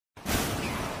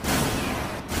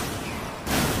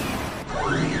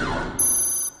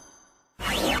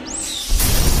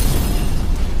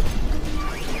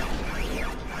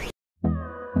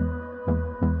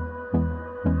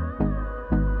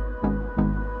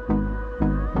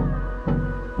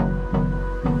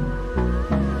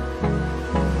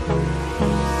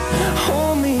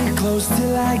close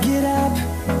till I get up.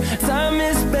 Time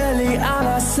is barely on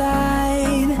our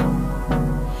side.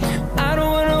 I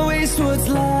don't wanna waste what's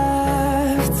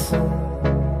left.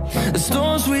 The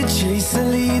storms we chase are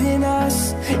leading us,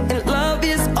 and love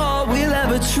is all we'll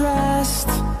ever trust.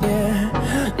 Yeah,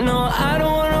 no, I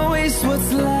don't wanna waste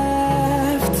what's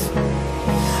left.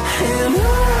 And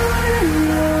on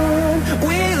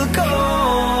we'll go,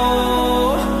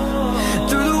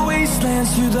 through the wastelands,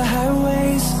 through the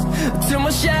highways, till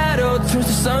my shadow turns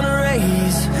to sun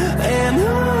rays. And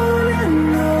on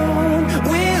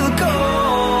we'll go,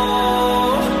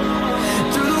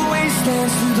 through the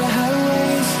wastelands, through the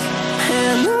highways,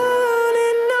 and on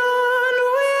we'll go.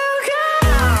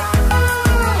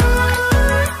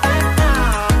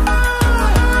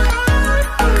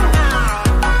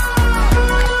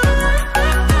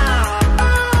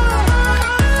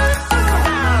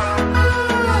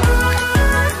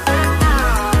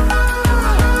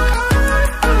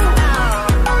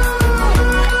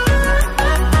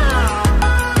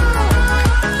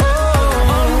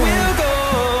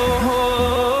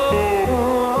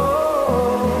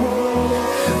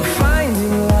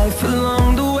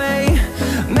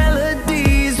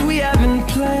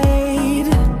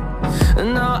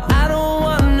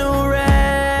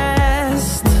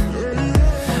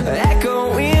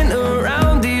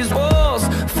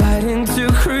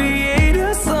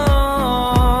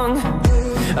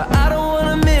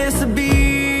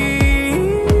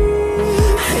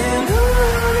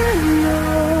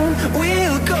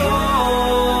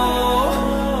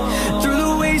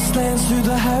 Through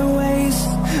the highways,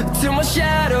 till my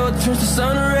shadow turns to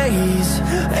sun rays.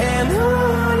 And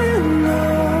on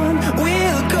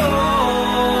we'll go,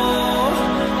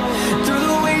 through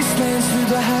the wastelands, through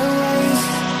the highways,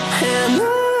 and on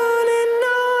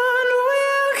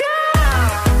we'll go.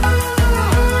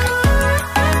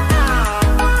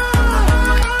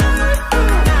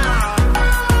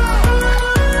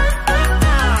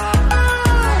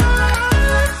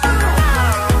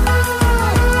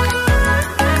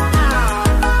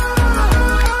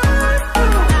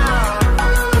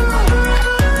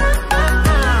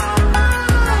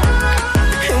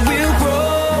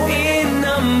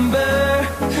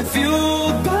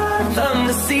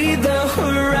 See the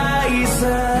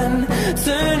horizon,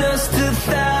 turn us to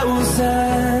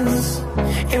thousands,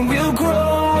 and we'll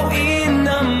grow in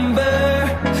number,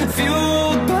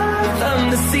 fueled by them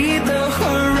to see the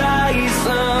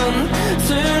horizon,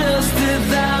 turn us to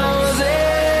thousands.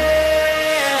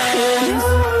 And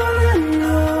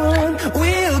on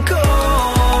we'll go,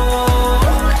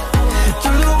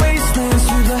 through the wastelands,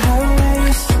 through the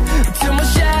highways, till my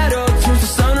shadow turns to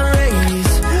sun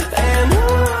rays. And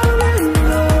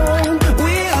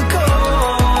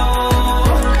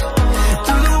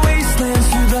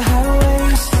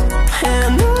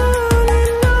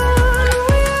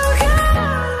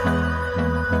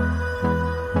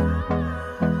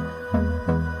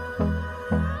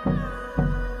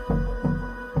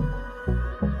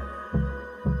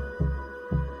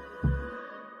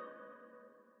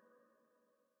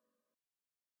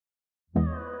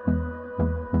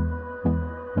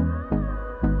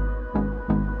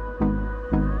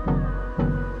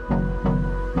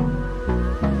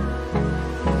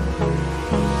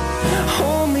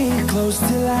close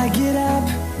till I get up.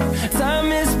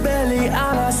 Time is barely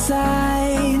on our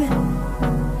side.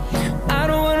 I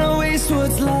don't wanna waste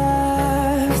what's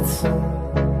left.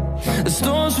 The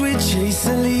storms we chase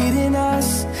are leading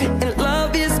us, and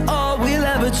love is all we'll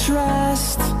ever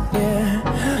trust. Yeah,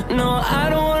 no, I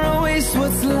don't wanna waste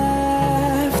what's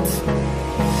left.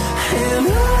 And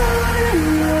on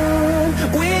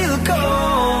we'll go,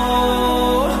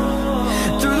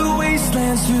 through the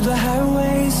wastelands, through the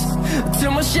highways,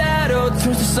 till my shadow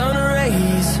turns to sun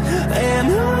rays. And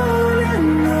on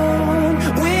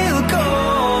we'll go,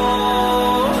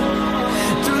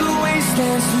 through the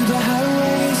wastelands, through the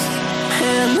highways,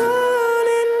 and on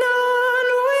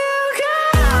we'll go.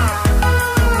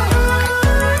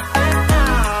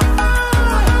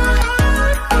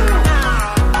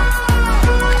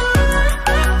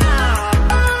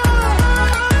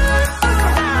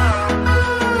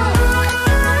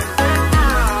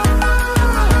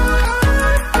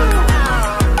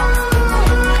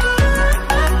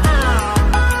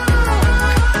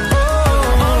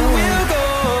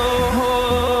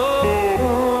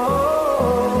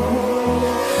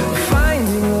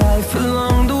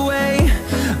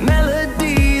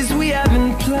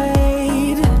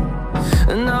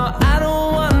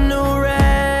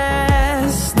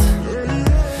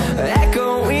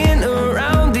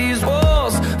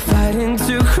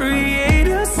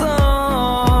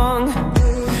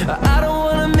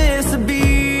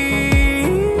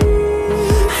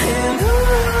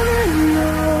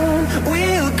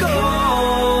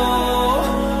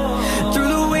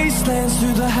 wastelands,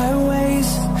 through the highways,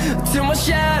 till my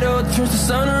shadow turns to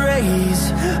sun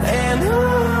rays. And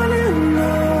on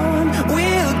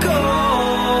we'll go,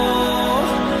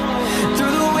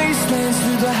 through the wastelands,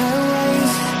 through the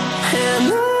highways, and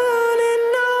on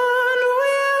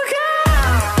we'll go.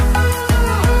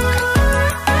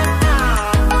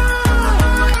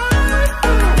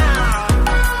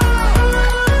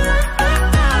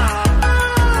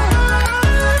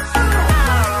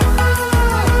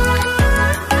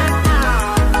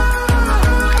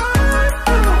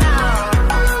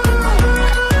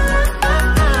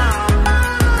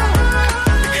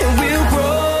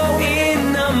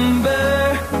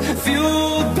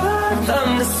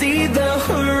 See the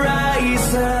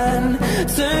horizon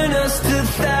turn